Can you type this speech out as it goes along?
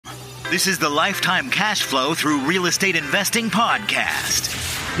This is the Lifetime Cashflow Through Real Estate Investing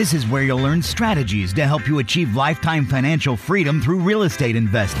podcast. This is where you'll learn strategies to help you achieve lifetime financial freedom through real estate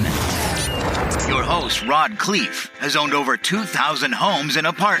investment. Your host, Riyad Khleif, has owned over 2,000 homes and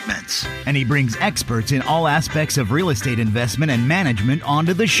apartments. And he brings experts in all aspects of real estate investment and management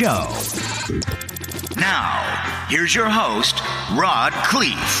onto the show. Now, here's your host, Riyad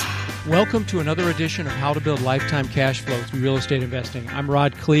Khleif. Welcome to another edition of How to Build Lifetime Cash Flow Through Real Estate Investing. I'm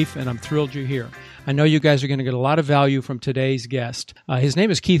Riyad Khleif, and I'm thrilled you're here. I know you guys are going to get a lot of value from today's guest. His name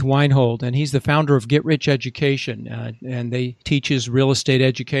is Keith Weinhold, and he's the founder of Get Rich Education, and they teaches real estate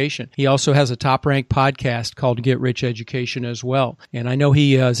education. He also has a top-ranked podcast called Get Rich Education as well. And I know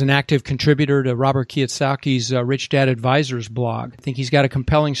he is an active contributor to Robert Kiyosaki's Rich Dad Advisors blog. I think he's got a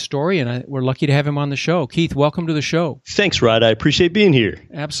compelling story, and we're lucky to have him on the show. Keith, welcome to the show. Thanks, Rod. I appreciate being here.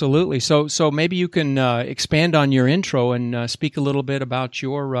 Absolutely. So maybe you can expand on your intro and speak a little bit about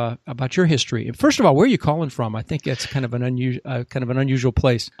your history. First of all, where are you calling from? I think that's kind of an unusual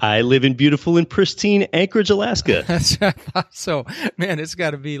place. I live in beautiful and pristine Anchorage, Alaska. So, man, it's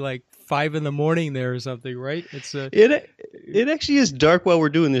got to be like 5 a.m. there or something, right? It actually is dark while we're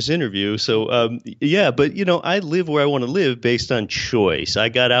doing this interview. So, but I live where I want to live based on choice. I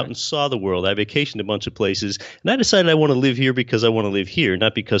got out and saw the world. I vacationed a bunch of places, and I decided I want to live here because I want to live here,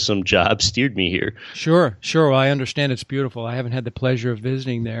 not because some job steered me here. Sure. Well, I understand it's beautiful. I haven't had the pleasure of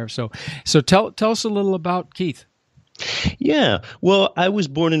visiting there. So tell us a little about Keith. Yeah. Well, I was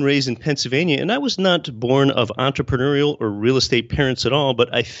born and raised in Pennsylvania, and I was not born of entrepreneurial or real estate parents at all,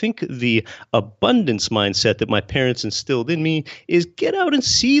 but I think the abundance mindset that my parents instilled in me is get out and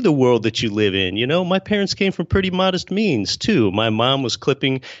see the world that you live in. You know, my parents came from pretty modest means, too. My mom was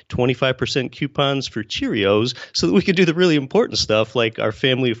clipping 25% coupons for Cheerios so that we could do the really important stuff, like our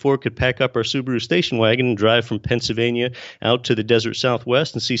family of 4 could pack up our Subaru station wagon and drive from Pennsylvania out to the desert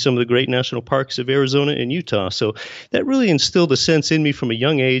Southwest and see some of the great national parks of Arizona and Utah. So that really instilled a sense in me from a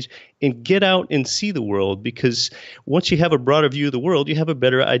young age and get out and see the world, because once you have a broader view of the world, you have a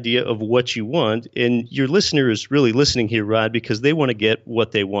better idea of what you want. And your listener is really listening here, Rod, because they want to get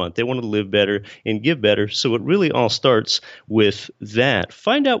what they want. They want to live better and give better. So it really all starts with that.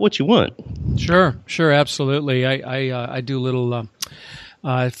 Find out what you want. Sure, absolutely. I do little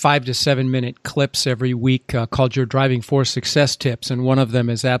 5 to 7 minute clips every week called your Driving Force Success Tips. And one of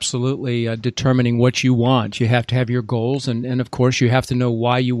them is absolutely determining what you want. You have to have your goals. And of course, you have to know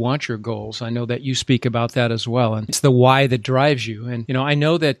why you want your goals. I know that you speak about that as well. And it's the why that drives you. And, I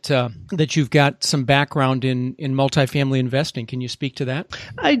know that you've got some background in multifamily investing. Can you speak to that?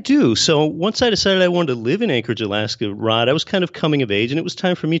 I do. So once I decided I wanted to live in Anchorage, Alaska, Rod, I was kind of coming of age, and it was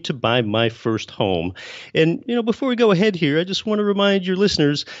time for me to buy my first home. And, before we go ahead here, I just want to remind your listeners,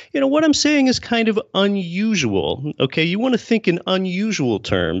 what I'm saying is kind of unusual. Okay, you want to think in unusual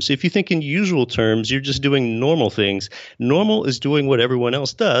terms. If you think in usual terms, you're just doing normal things. Normal is doing what everyone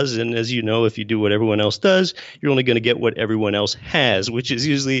else does. And as you know, if you do what everyone else does, you're only going to get what everyone else has, which is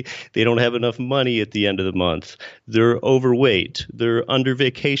usually they don't have enough money at the end of the month. They're overweight, they're under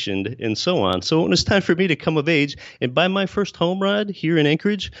vacationed, and so on. So when it's time for me to come of age and buy my first home, Rod, here in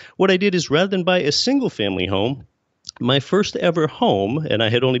Anchorage, what I did is rather than buy a single family home, my first ever home, and I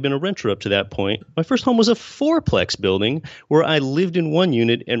had only been a renter up to that point, my first home was a 4-plex building where I lived in one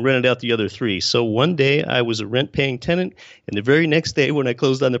unit and rented out the other 3. So one day I was a rent-paying tenant, and the very next day when I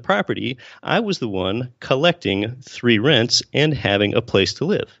closed on the property, I was the one collecting 3 rents and having a place to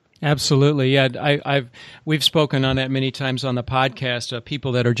live. Absolutely, yeah. We've spoken on that many times on the podcast.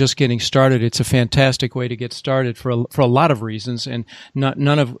 People that are just getting started, it's a fantastic way to get started for a lot of reasons, and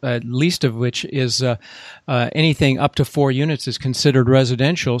least of which is anything up to 4 units is considered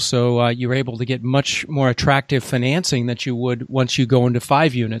residential. So you're able to get much more attractive financing that you would once you go into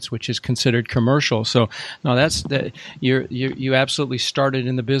 5 units, which is considered commercial. So no, you absolutely started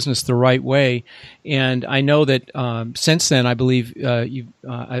in the business the right way, and I know that since then, I believe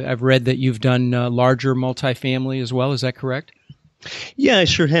I've read that you've done larger multifamily as well. Is that correct? Yeah, I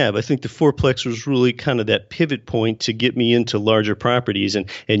sure have. I think the fourplex was really kind of that pivot point to get me into larger properties. And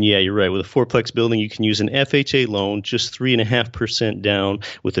yeah, you're right. With a fourplex building, you can use an FHA loan, just 3.5% down.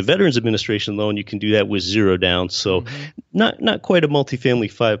 With a Veterans Administration loan, you can do that with 0 down. So not quite a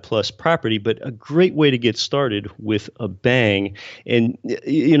multifamily 5+ property, but a great way to get started with a bang. And,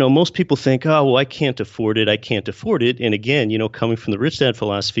 you know, most people think, oh, well, I can't afford it. I can't afford it. And again, you know, coming from the Rich Dad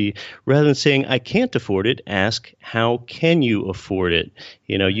philosophy, rather than saying I can't afford it, ask how can you afford afford it.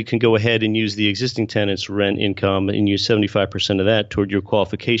 You can go ahead and use the existing tenant's rent income and use 75% of that toward your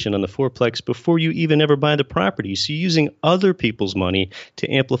qualification on the fourplex before you even ever buy the property. So you're using other people's money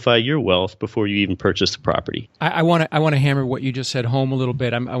to amplify your wealth before you even purchase the property. I want to hammer what you just said home a little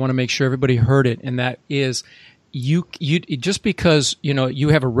bit. I want to make sure everybody heard it, and that is, you just because you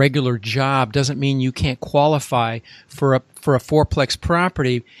have a regular job doesn't mean you can't qualify for a fourplex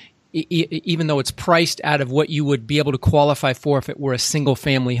property, even though it's priced out of what you would be able to qualify for if it were a single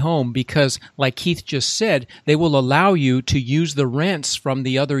family home, because like Keith just said, they will allow you to use the rents from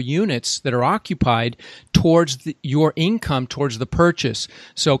the other units that are occupied towards your income, towards the purchase.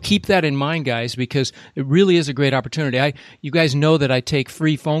 So keep that in mind, guys, because it really is a great opportunity. You guys know that I take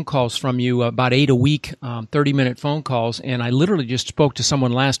free phone calls from you, about 8 a week, 30-minute phone calls, and I literally just spoke to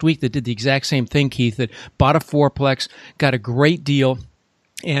someone last week that did the exact same thing, Keith, that bought a fourplex, got a great deal.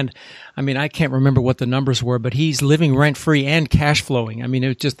 And I can't remember what the numbers were, but he's living rent-free and cash flowing. It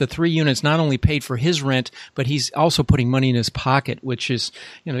was just the 3 units not only paid for his rent, but he's also putting money in his pocket, which is,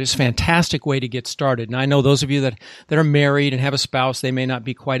 just a fantastic way to get started. And I know those of you that are married and have a spouse, they may not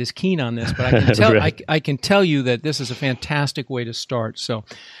be quite as keen on this, but I can tell, right. I can tell you that this is a fantastic way to start. So,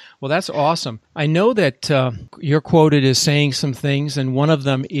 well, that's awesome. I know that you're quoted as saying some things, and one of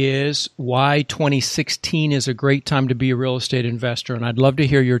them is why 2016 is a great time to be a real estate investor, and I'd love to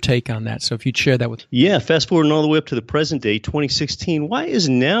hear your take on that. So if you'd share that with me. Yeah, fast forwarding all the way up to the present day, 2016, why is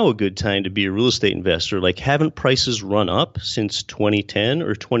now a good time to be a real estate investor? Like, haven't prices run up since 2010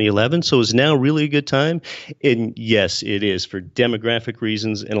 or 2011? So is now really a good time? And yes, it is, for demographic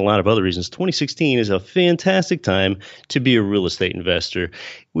reasons and a lot of other reasons. 2016 is a fantastic time to be a real estate investor.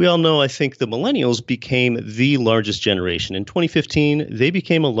 We all know, I think, the millennials became the largest generation. In 2015, they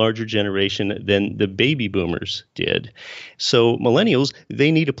became a larger generation than the baby boomers did. So millennials,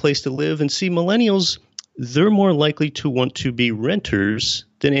 they need a place to live. And see, millennials, they're more likely to want to be renters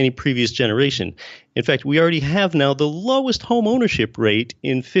than any previous generation. In fact, we already have now the lowest home ownership rate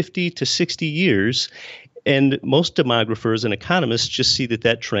in 50 to 60 years. And most demographers and economists just see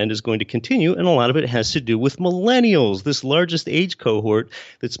that trend is going to continue, and a lot of it has to do with millennials, this largest age cohort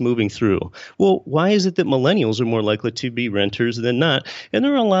that's moving through. Well, why is it that millennials are more likely to be renters than not? And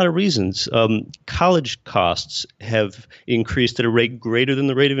there are a lot of reasons. College costs have increased at a rate greater than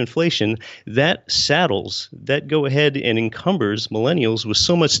the rate of inflation. That go ahead and encumbers millennials with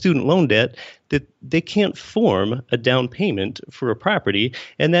so much student loan debt that they can't form a down payment for a property,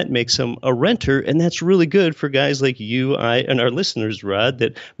 and that makes them a renter. And that's really good for guys like you, I, and our listeners, Rod,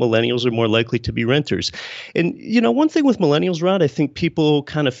 that millennials are more likely to be renters. And, one thing with millennials, Rod, I think people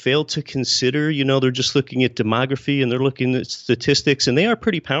kind of fail to consider, they're just looking at demography and they're looking at statistics, and they are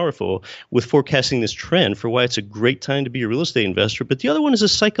pretty powerful with forecasting this trend for why it's a great time to be a real estate investor. But the other one is a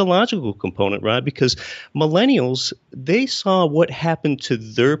psychological component, Rod, because millennials, they saw what happened to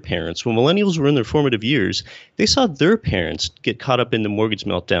their parents. When millennials were in their formative years, they saw their parents get caught up in the mortgage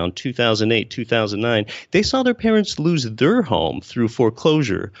meltdown, 2008, 2009. They saw their parents lose their home through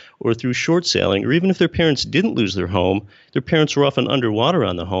foreclosure or through short selling, or even if their parents didn't lose their home, their parents were often underwater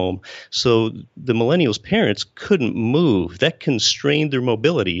on the home. So the millennials' parents couldn't move. That constrained their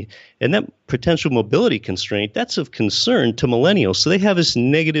mobility. And that potential mobility constraint, that's of concern to millennials. So they have this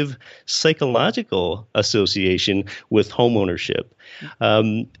negative psychological association with homeownership.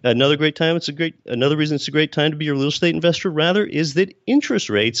 Another reason it's a great time to be a real estate investor, rather, is that interest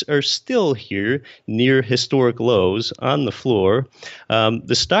rates are still here near historic lows on the floor.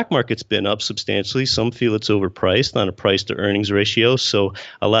 The stock market's been up substantially. Some feel it's overpriced on a price to earnings ratio. So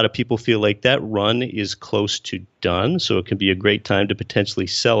a lot of people feel like that run is close to done. So it can be a great time to potentially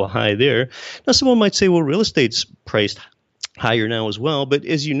sell high there. Now, someone might say, well, real estate's priced higher now as well. But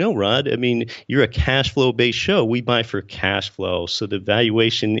as you know, Rod, you're a cash flow based show. We buy for cash flow. So the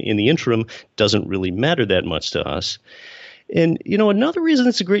valuation in the interim doesn't really matter that much to us. And, another reason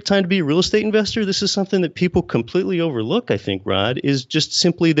it's a great time to be a real estate investor, this is something that people completely overlook, I think, Rod, is just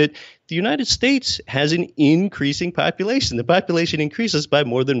simply that the United States has an increasing population. The population increases by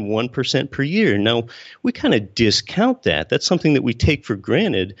more than 1% per year. Now, we kind of discount that. That's something that we take for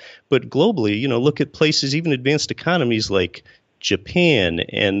granted. But globally, look at places, even advanced economies like Japan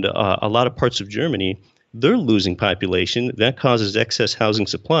and a lot of parts of Germany. They're losing population. That causes excess housing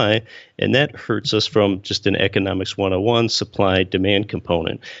supply, and that hurts us from just an economics 101 supply-demand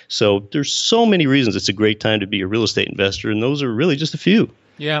component. So there's so many reasons it's a great time to be a real estate investor, and those are really just a few.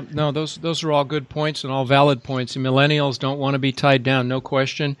 Yeah, no, those are all good points and all valid points. And millennials don't want to be tied down, no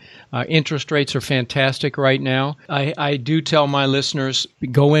question. Interest rates are fantastic right now. I do tell my listeners,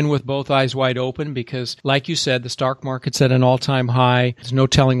 go in with both eyes wide open because, like you said, the stock market's at an all-time high. There's no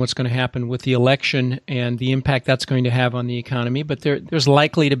telling what's going to happen with the election and the impact that's going to have on the economy, but there's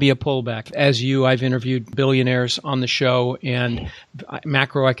likely to be a pullback. As I've interviewed billionaires on the show and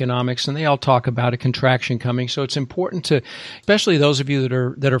macroeconomics, and they all talk about a contraction coming. So it's important to, especially those of you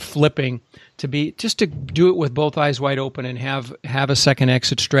that are flipping, to do it with both eyes wide open and have a second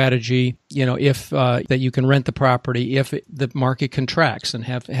exit strategy. If that you can rent the property if the market contracts, and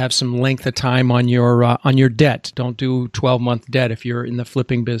have some length of time on your debt. Don't do 12-month debt if you're in the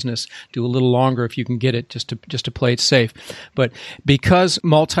flipping business. Do a little longer if you can get it, just to play it safe. But because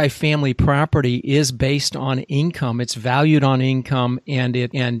multifamily property is based on income, it's valued on income, and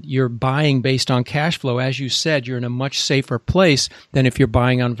you're buying based on cash flow. As you said, you're in a much safer place than if you're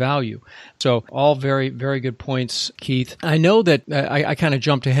buying on value. So all very, very good points, Keith. I know that I kind of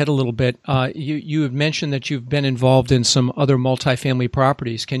jumped ahead a little bit. You have mentioned that you've been involved in some other multifamily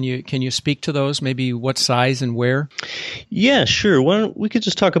properties. Can you speak to those? Maybe what size and where? Yeah, sure. We could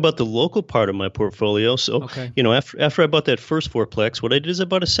just talk about the local part of my portfolio. So, okay. After I bought that first fourplex, what I did is I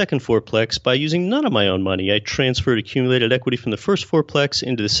bought a second fourplex by using none of my own money. I transferred accumulated equity from the first fourplex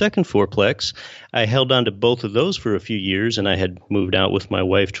into the second fourplex. I held on to both of those for a few years, and I had moved out with my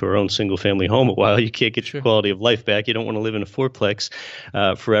wife to our own single-family home a while. You can't get your quality of life back. You don't want to live in a fourplex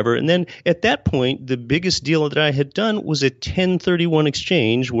forever. And then at that point, the biggest deal that I had done was a 1031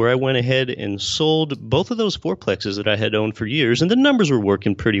 exchange where I went ahead and sold both of those fourplexes that I had owned for years, and the numbers were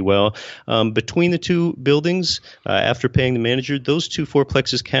working pretty well. Between the two buildings, after paying the manager, those two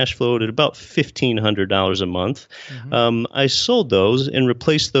fourplexes cash flowed at about $1,500 a month. Mm-hmm. I sold those and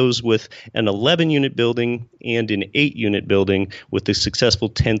replaced those with an 11-unit building and an 8-unit building with the successful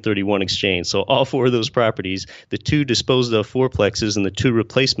 1031 exchange. So all four of those properties, the two disposed of fourplexes and the two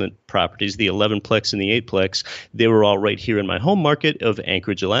replacement properties, the 11-plex and the 8-plex, they were all right here in my home market of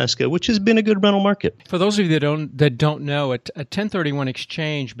Anchorage, Alaska, which has been a good rental market. For those of you that don't know, a 1031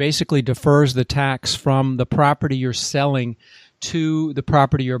 exchange basically defers the tax from the property you're selling to the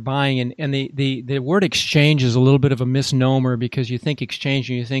property you're buying. And the word exchange is a little bit of a misnomer because you think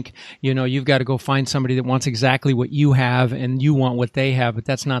exchange and you think, you've got to go find somebody that wants exactly what you have and you want what they have, but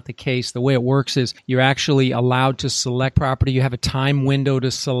that's not the case. The way it works is you're actually allowed to select property. You have a time window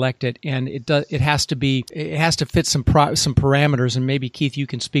to select it, and it has to fit some parameters. And maybe Keith, you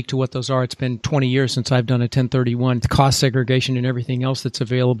can speak to what those are. It's been 20 years since I've done a 1031. It's cost segregation and everything else that's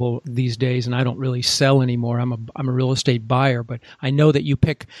available these days, and I don't really sell anymore. I'm a real estate buyer. But I know that you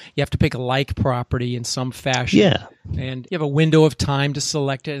have to pick a like property in some fashion. Yeah. And you have a window of time to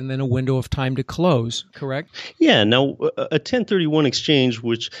select it and then a window of time to close, correct? Yeah. Now, a 1031 exchange,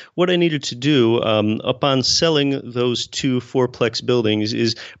 which what I needed to do upon selling those two fourplex buildings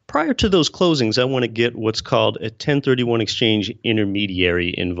is prior to those closings, I want to get what's called a 1031 exchange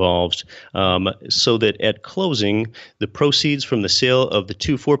intermediary involved so that at closing, the proceeds from the sale of the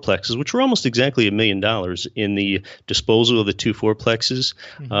two fourplexes, which were almost exactly $1 million in the disposal of the two fourplexes,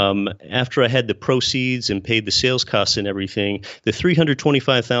 after I had the proceeds and paid the sales costs and everything, the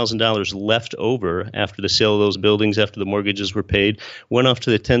 $325,000 left over after the sale of those buildings, after the mortgages were paid, went off to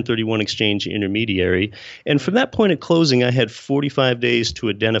the 1031 exchange intermediary. And from that point at closing, I had 45 days to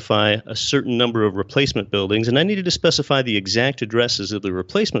identify a certain number of replacement buildings, and I needed to specify the exact addresses of the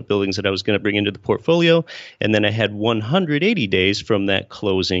replacement buildings that I was going to bring into the portfolio. And then I had 180 days from that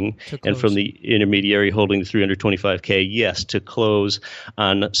closing and from the intermediary holding the $325K, yes, to close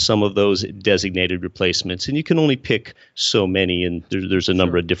on some of those designated replacements. And you can only pick so many, and there's a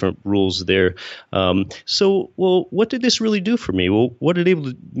number of different rules there. So what did this really do for me? Well, what it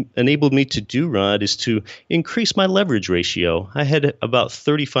enabled me to do, Rod, is to increase my leverage ratio. I had about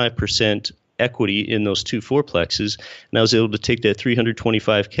 35% equity in those two fourplexes, and I was able to take that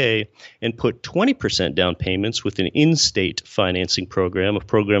 $325K and put 20% down payments with an in-state financing program, a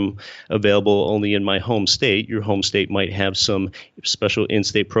program available only in my home state. Your home state might have some special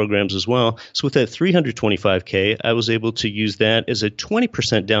in-state programs as well. So with that $325K, I was able to use that as a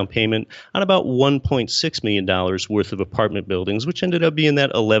 20% down payment on about $1.6 million worth of apartment buildings, which ended up being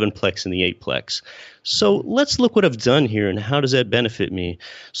that 11-plex and the 8-plex. So let's look what I've done here and how does that benefit me.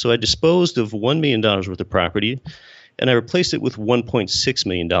 So I disposed of $1 million worth of property, and I replaced it with $1.6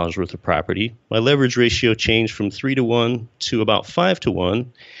 million worth of property. My leverage ratio changed from 3-to-1 to about 5-to-1.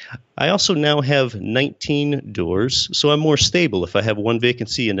 I also now have 19 doors, so I'm more stable. If I have one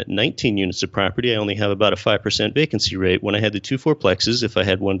vacancy in 19 units of property, I only have about a 5% vacancy rate. When I had the 2 fourplexes, if I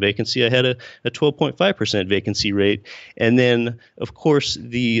had one vacancy, I had a 12.5% vacancy rate. And then, of course,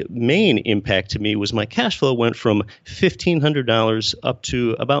 the main impact to me was my cash flow went from $1,500 up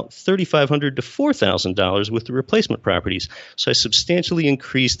to about $3,500 to $4,000 with the replacement properties. So I substantially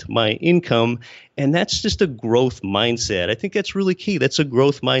increased my income, and that's just a growth mindset. I think that's really key. That's a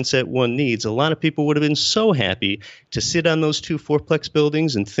growth mindset one needs. A lot of people would have been so happy to sit on those 2 fourplex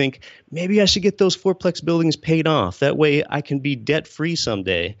buildings and think, maybe I should get those fourplex buildings paid off. That way I can be debt-free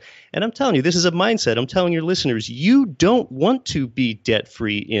someday. And I'm telling you, this is a mindset. I'm telling your listeners, you don't want to be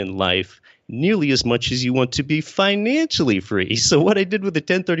debt-free in life nearly as much as you want to be financially free. So what I did with the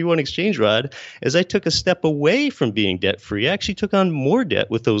 1031 exchange, Rod, is I took a step away from being debt-free. I actually took on more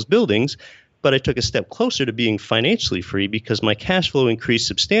debt with those buildings, but I took a step closer to being financially free because my cash flow increased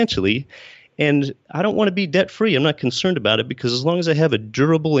substantially. And I don't want to be debt-free. I'm not concerned about it because as long as I have a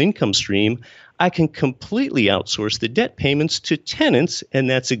durable income stream, I can completely outsource the debt payments to tenants, and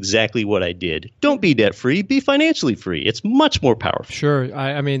that's exactly what I did. Don't be debt-free, be financially free. It's much more powerful. Sure.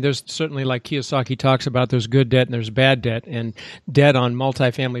 I mean, there's certainly, like Kiyosaki talks about, there's good debt and there's bad debt. And debt on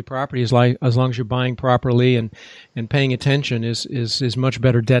multifamily properties, like as long as you're buying properly and paying attention, is much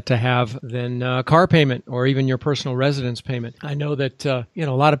better debt to have than car payment or even your personal residence payment. I know that a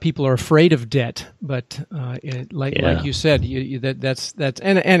lot of people are afraid of debt, but like you said, that's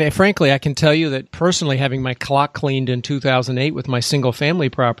and frankly, I can tell you that personally, having my clock cleaned in 2008 with my single family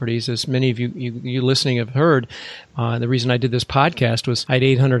properties, as many of you listening have heard, the reason I did this podcast was I had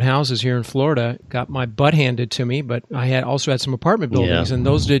 800 houses here in Florida, got my butt handed to me, but I also had some apartment buildings, and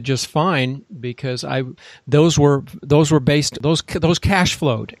those did just fine because those cash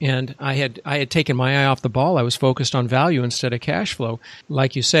flowed, and I had taken my eye off the ball. I was focused on value instead of cash flow,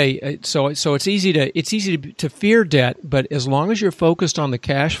 like you say. So it's easy to fear debt, but as long as you're focused on the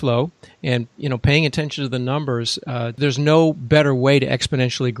cash flow and paying attention to the numbers, there's no better way to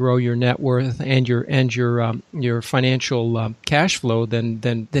exponentially grow your net worth and your financial cash flow than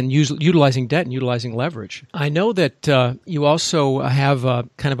utilizing debt and utilizing leverage. I know that you also have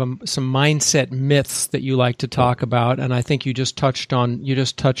some mindset myths that you like to talk about, and I think you just touched on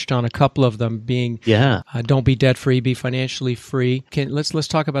a couple of them, being don't be debt free, be financially free. Let's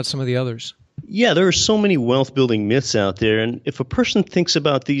talk about some of the others. Yeah, there are so many wealth building myths out there, and if a person thinks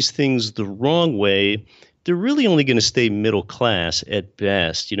about these things the wrong way, they're really only going to stay middle class at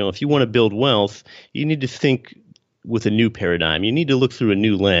best. If you want to build wealth, you need to think with a new paradigm. You need to look through a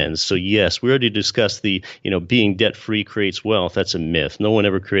new lens. So yes, we already discussed the, being debt-free creates wealth. That's a myth. No one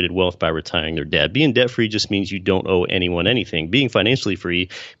ever created wealth by retiring their debt. Being debt-free just means you don't owe anyone anything. Being financially free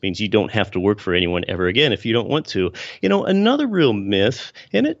means you don't have to work for anyone ever again if you don't want to. Another real myth,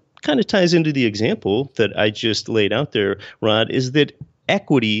 and it kind of ties into the example that I just laid out there, Rod, is that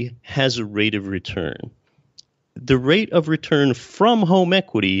equity has a rate of return. The rate of return from home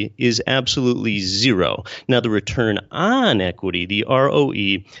equity is absolutely zero. Now, the return on equity, the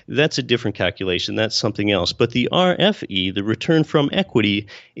ROE, that's a different calculation. That's something else. But the RFE, the return from equity,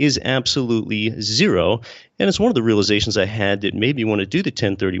 is absolutely zero. And it's one of the realizations I had that made me want to do the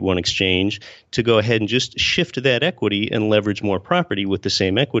 1031 exchange, to go ahead and just shift that equity and leverage more property with the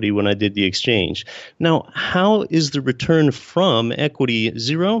same equity when I did the exchange. Now, how is the return from equity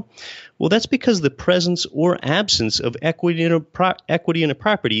zero? Well, that's because the presence or absence of equity in a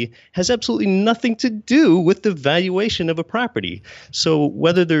property has absolutely nothing to do with the valuation of a property. So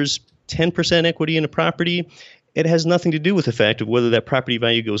whether there's 10% equity in a property, it has nothing to do with the fact of whether that property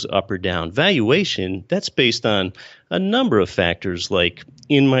value goes up or down. Valuation, that's based on a number of factors like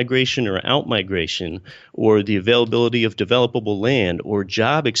in-migration or out-migration, or the availability of developable land, or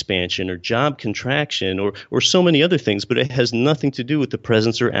job expansion, or job contraction, or so many other things, but it has nothing to do with the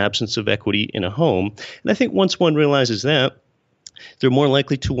presence or absence of equity in a home. And I think once one realizes that, they're more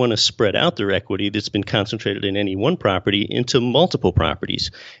likely to want to spread out their equity that's been concentrated in any one property into multiple properties.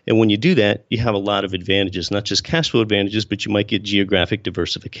 And when you do that, you have a lot of advantages, not just cash flow advantages, but you might get geographic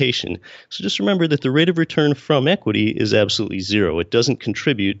diversification. So just remember that the rate of return from equity is absolutely zero. It doesn't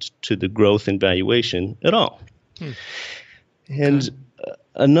contribute to the growth in valuation at all. And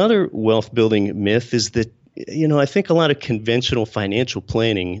another wealth building myth is that, I think a lot of conventional financial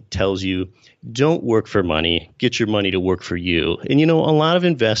planning tells you, don't work for money, get your money to work for you. And, a lot of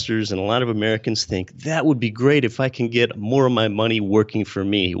investors and a lot of Americans think that would be great if I can get more of my money working for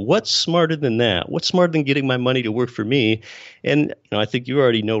me. What's smarter than that? What's smarter than getting my money to work for me? And, I think you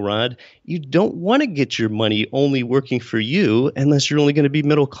already know, Rod, you don't want to get your money only working for you unless you're only going to be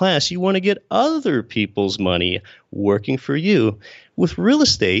middle class. You want to get other people's money working for you. With real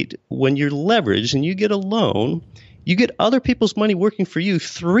estate, when you're leveraged and you get a loan, you get other people's money working for you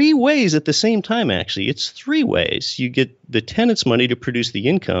 3 ways at the same time, actually. It's 3 ways. You get the tenant's money to produce the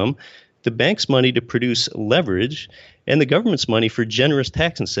income, the bank's money to produce leverage, and the government's money for generous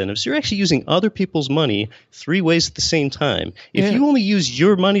tax incentives. You're actually using other people's money 3 ways at the same time. If you only use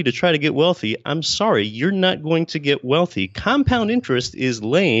your money to try to get wealthy, I'm sorry, you're not going to get wealthy. Compound interest is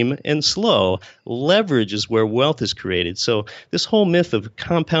lame and slow. Leverage is where wealth is created. So this whole myth of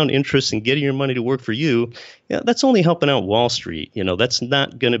compound interest and getting your money to work for you, that's only helping out Wall Street. That's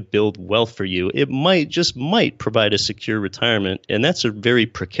not going to build wealth for you. It might provide a secure retirement, and that's a very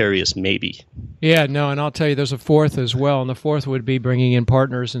precarious maybe. Yeah, no, and I'll tell you, there's a fourth as well, and the fourth would be bringing in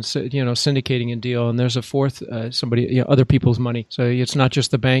partners and syndicating a deal, and there's a fourth, somebody, other people's money. So it's not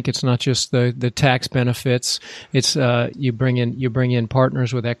just the bank, it's not just the tax benefits. It's you bring in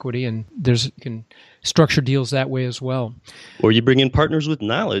partners with equity, and you can structure deals that way as well. Or you bring in partners with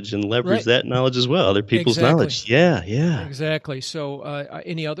knowledge and leverage that knowledge as well, other people's knowledge. Yeah. Exactly. So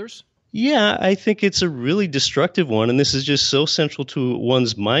any others? Yeah, I think it's a really destructive one, and this is just so central to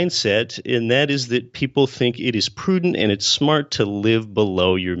one's mindset, and that is that people think it is prudent and it's smart to live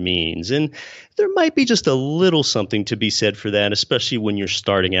below your means. And there might be just a little something to be said for that, especially when you're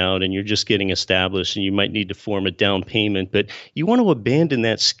starting out and you're just getting established and you might need to form a down payment. But you want to abandon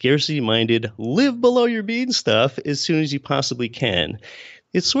that scarcity-minded, live below your means stuff as soon as you possibly can.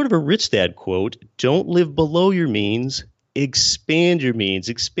 It's sort of a rich dad quote, don't live below your means, expand your means.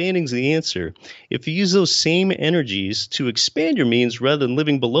 Expanding is the answer. If you use those same energies to expand your means rather than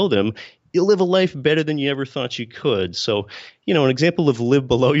living below them, you'll live a life better than you ever thought you could. So, an example of live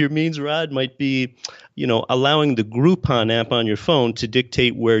below your means, Rod, might be, allowing the Groupon app on your phone to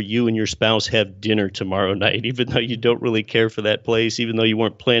dictate where you and your spouse have dinner tomorrow night, even though you don't really care for that place, even though you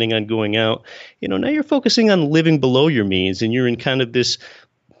weren't planning on going out. Now you're focusing on living below your means, and you're in kind of this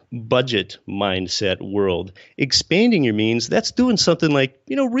budget mindset world. Expanding your means, that's doing something like,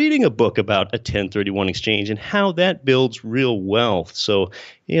 reading a book about a 1031 exchange and how that builds real wealth. So,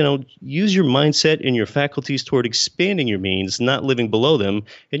 use your mindset and your faculties toward expanding your means, not living below them.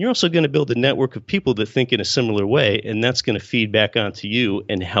 And you're also going to build a network of people that think in a similar way, and that's going to feed back onto you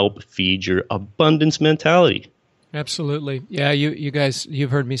and help feed your abundance mentality. Absolutely. Yeah, you guys,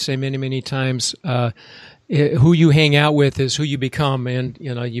 you've heard me say many, many times, who you hang out with is who you become, and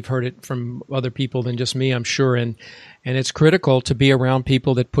you've heard it from other people than just me, I'm sure. And it's critical to be around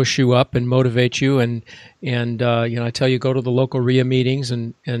people that push you up and motivate you. And I tell you, go to the local RIA meetings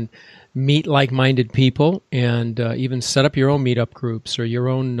and meet like-minded people, and even set up your own meetup groups or your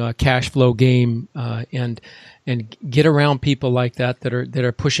own cash flow game, and get around people like that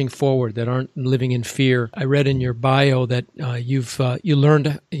are pushing forward, that aren't living in fear. I read in your bio that you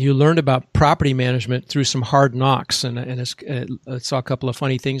learned about property management through some hard knocks, and I saw a couple of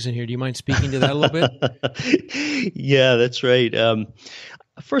funny things in here. Do you mind speaking to that a little bit? Yeah, that's right.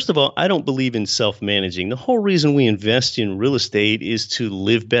 First of all, I don't believe in self-managing. The whole reason we invest in real estate is to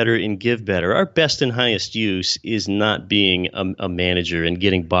live better and give better. Our best and highest use is not being a manager and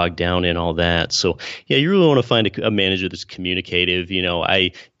getting bogged down in all that. So, yeah, you really want to find a manager that's communicative.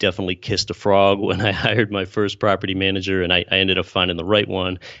 I definitely kissed a frog when I hired my first property manager, and I ended up finding the right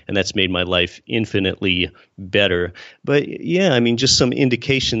one, and that's made my life infinitely better. But, yeah, just some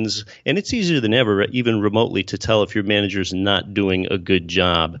indications, and it's easier than ever, even remotely, to tell if your manager's not doing a good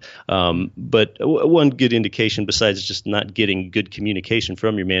job. But one good indication, besides just not getting good communication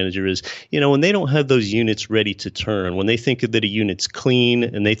from your manager, is, when they don't have those units ready to turn, when they think that a unit's clean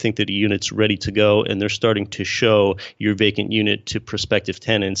and they think that a unit's ready to go, and they're starting to show your vacant unit to prospective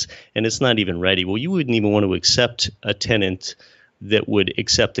tenants, and it's not even ready. Well, you wouldn't even want to accept a tenant that would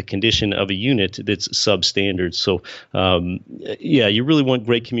accept the condition of a unit that's substandard. So, you really want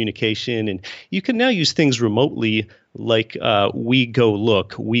great communication, and you can now use things remotely like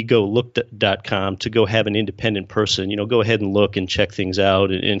WeGoLook.com to go have an independent person, go ahead and look and check things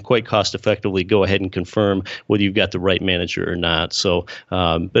out, and quite cost effectively go ahead and confirm whether you've got the right manager or not. So,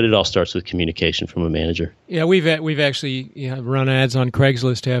 but it all starts with communication from a manager. Yeah, we've actually run ads on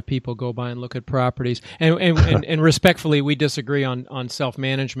Craigslist to have people go by and look at properties, and respectfully, we disagree on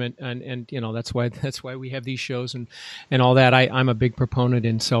self-management, and that's why we have these shows and all that. I'm a big proponent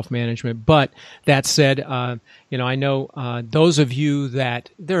in self-management, but that said, I know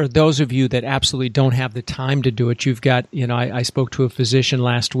there are those of you that absolutely don't have the time to do it. You've got, I spoke to a physician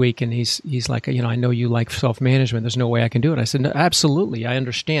last week, and he's like, I know you like self-management. There's no way I can do it. I said, no, absolutely, I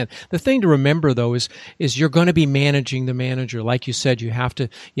understand. The thing to remember though is you're going to be managing the manager. Like you said, you have to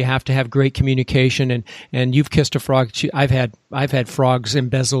have great communication, and you've kissed a frog. I've had frogs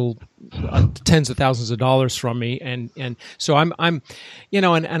embezzle tens of thousands of dollars from me, and so I'm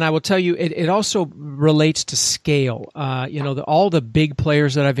and I will tell you, it also relates to scale. All the big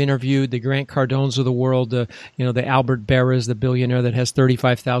players that I've interviewed, the Grant Cardones of the world, the Albert Barras, the billionaire that has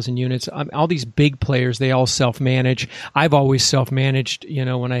 35,000 units, all these big players, they all self-manage. I've always self-managed,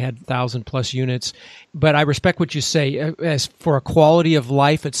 when I had 1,000+ units. But I respect what you say. As for a quality of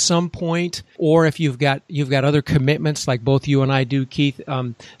life at some point, or if you've got other commitments like both you and I do, Keith,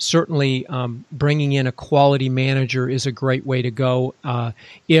 certainly bringing in a quality manager is a great way to go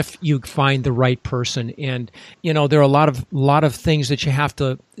if you find the right person. And there are a lot of things that you have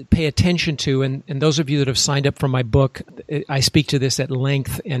to pay attention to. And those of you that have signed up for my book, I speak to this at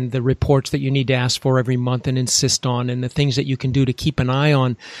length, and the reports that you need to ask for every month and insist on, and the things that you can do to keep an eye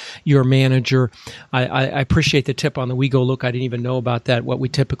on your manager. I appreciate the tip on the WeGo Look. I didn't even know about that. What we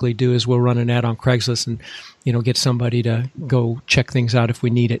typically do is we'll run an ad on Craigslist and get somebody to go check things out if we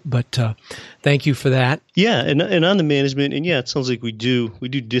need it. But thank you for that. Yeah, and on the management, and it sounds like we do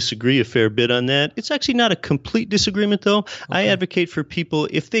disagree a fair bit on that. It's actually not a complete disagreement, though. Okay. I advocate for people,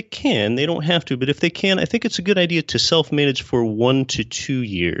 if they can, they don't have to, but if they can, I think it's a good idea to self-manage for 1 to 2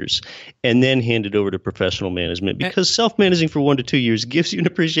 years and then hand it over to professional management, because self-managing for 1 to 2 years gives you an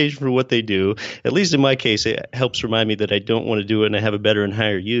appreciation for what they do. At least in my case, it helps remind me that I don't want to do it and I have a better and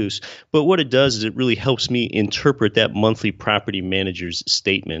higher use. But what it does is it really helps me interpret that monthly property manager's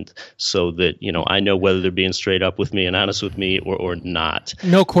statement so that, I know whether they're being straight up with me and honest with me or not.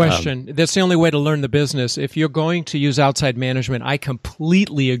 No question. That's the only way to learn the business. If you're going to use outside management, I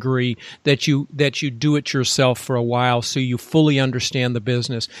completely agree that you do it yourself for a while so you fully understand the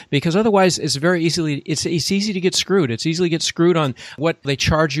business, because otherwise it's easy to get screwed. It's easily get screwed on what they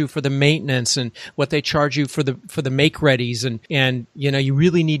charge you for the maintenance and what they charge you for the make readies, and you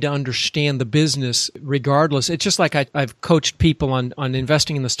really need to understand the business regardless. It's just like I've coached people on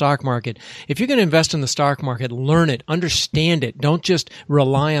investing in the stock market. If you're going to invest in the stock market, learn it, understand it. Don't just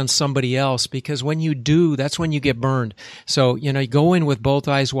rely on somebody else, because when you do, that's when you get burned. So, you go in with both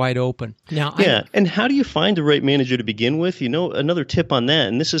eyes wide open. Now, and how do you find the right manager to begin with? Another tip on that,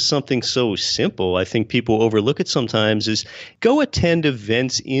 and this is something so simple, I think people overlook it sometimes, is go attend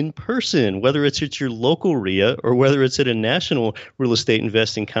events in person, whether it's at your local RIA or whether it's at a national real estate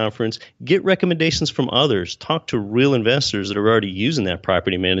investing conference. Get recommendations from others. Talk to real investors that are already using that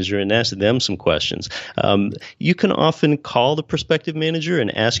property manager and ask them some questions. You can often call the prospective manager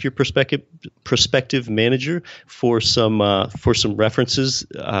and ask your prospective manager for some references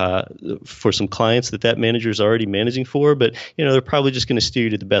for some clients that manager is already managing for. But they're probably just going to steer you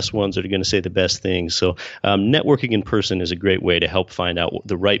to the best ones that are going to say the best things. So networking in person is a great way to help find out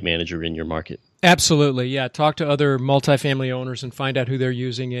the right manager in your market. Absolutely. Yeah. Talk to other multifamily owners and find out who they're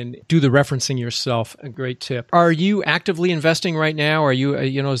using and do the referencing yourself. A great tip. Are you actively investing right now? Are you,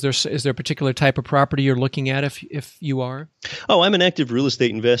 is there a particular type of property you're looking at if you are? Oh, I'm an active real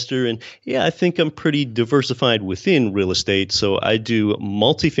estate investor. And I think I'm pretty diversified within real estate. So I do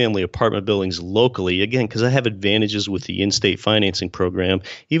multifamily apartment buildings locally, again, because I have advantages with the in-state financing program.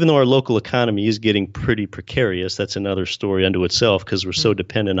 Even though our local economy is getting pretty precarious, that's another story unto itself because we're so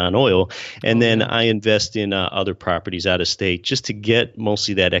dependent on oil. And then I invest in other properties out of state just to get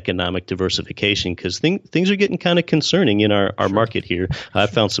mostly that economic diversification, because things are getting kind of concerning in our market here.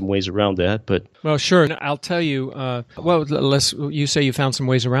 I've found some ways around that, but well, sure. I'll tell you. Unless you say you found some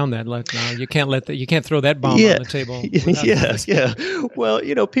ways around that, you can't throw that bomb on the table. Yeah.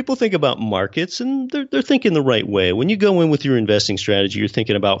 Well, people think about markets, and they're thinking the right way. When you go in with your investing strategy, you're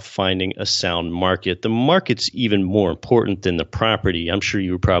thinking about finding a sound market. The market's even more important than the property. I'm sure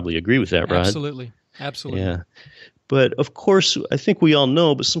you would probably agree with that, Rod. Absolutely. Yeah. But of course, I think we all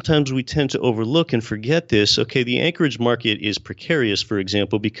know, but sometimes we tend to overlook and forget this. Okay, the Anchorage market is precarious, for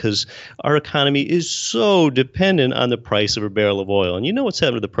example, because our economy is so dependent on the price of a barrel of oil. And you know what's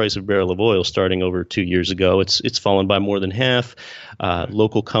happened to the price of a barrel of oil starting over 2 years ago? It's fallen by more than half.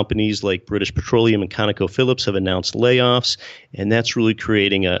 Local companies like British Petroleum and ConocoPhillips have announced layoffs, and that's really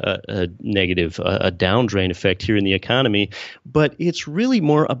creating a negative, a downdrain effect here in the economy. But it's really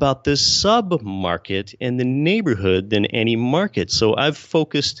more about the sub-market and the neighborhood Florida than any market. So I've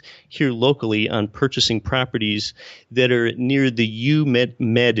focused here locally on purchasing properties that are near the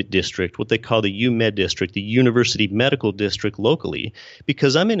UMed district, what they call the UMed district, the University Medical District locally,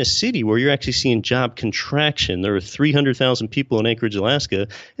 because I'm in a city where you're actually seeing job contraction. There are 300,000 people in Anchorage, Alaska,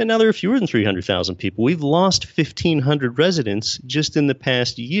 and now there are fewer than 300,000 people. We've lost 1,500 residents just in the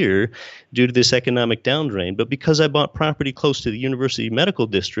past year due to this economic downdrain. But because I bought property close to the University Medical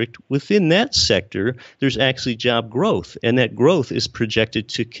District, within that sector, there's actually job growth, and that growth is projected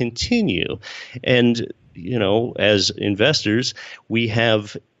to continue. And, you know, as investors, we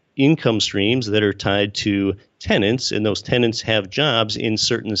have income streams that are tied to tenants, and those tenants have jobs in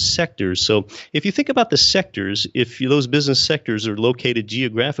certain sectors. So if you think about the sectors, if those business sectors are located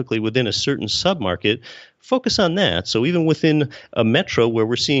geographically within a certain submarket, focus on that. So even within a metro where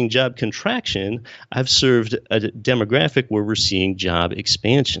we're seeing job contraction, I've served a demographic where we're seeing job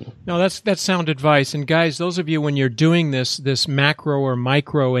expansion. No, that's sound advice. And guys, those of you, when you're doing this macro or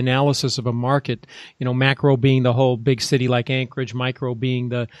micro analysis of a market, you know, macro being the whole big city like Anchorage, micro being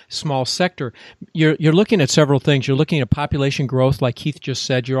the small sector, you're looking at several things. You're looking at population growth, like Keith just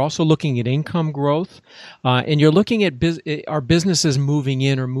said. You're also looking at income growth, and you're looking at our businesses moving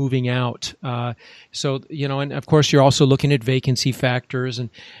in or moving out. So, you know, and of course, you're also looking at vacancy factors,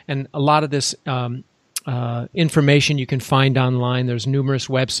 and a lot of this information you can find online. There's numerous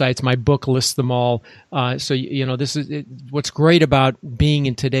websites. My book lists them all. So, you know, this is what's great about being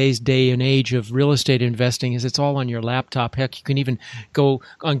in today's day and age of real estate investing is it's all on your laptop. Heck, you can even go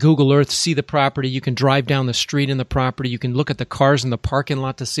on Google Earth, see the property. You can drive down the street in the property. You can look at the cars in the parking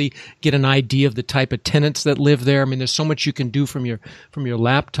lot to get an idea of the type of tenants that live there. I mean, there's so much you can do from your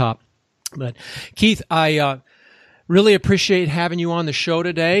laptop. But Keith, I really appreciate having you on the show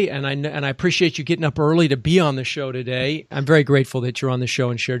today, and I appreciate you getting up early to be on the show today. I'm very grateful that you're on the show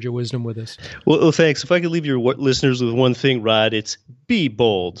and shared your wisdom with us. Well, thanks. If I could leave your listeners with one thing, Rod, it's be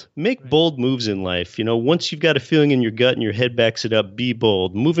bold. Make bold moves in life. You know, once you've got a feeling in your gut and your head backs it up, be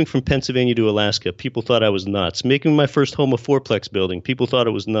bold. Moving from Pennsylvania to Alaska, people thought I was nuts. Making my first home a fourplex building, people thought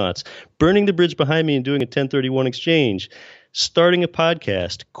it was nuts. Burning the bridge behind me and doing a 1031 exchange. Starting a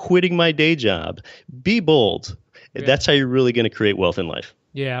podcast, quitting my day job. Be bold. Yeah. That's how you're really going to create wealth in life.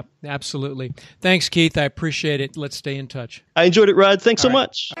 Yeah, absolutely. Thanks, Keith. I appreciate it. Let's stay in touch. I enjoyed it, Rod. Thanks so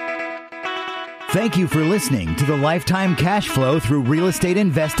much. Thank you for listening to the Lifetime Cash Flow Through Real Estate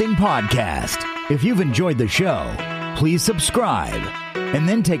Investing podcast. If you've enjoyed the show, please subscribe and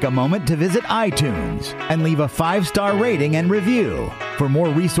then take a moment to visit iTunes and leave a 5-star rating and review. For more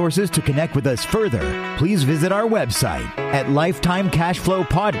resources to connect with us further, please visit our website at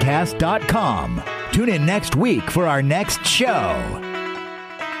lifetimecashflowpodcast.com. Tune in next week for our next show.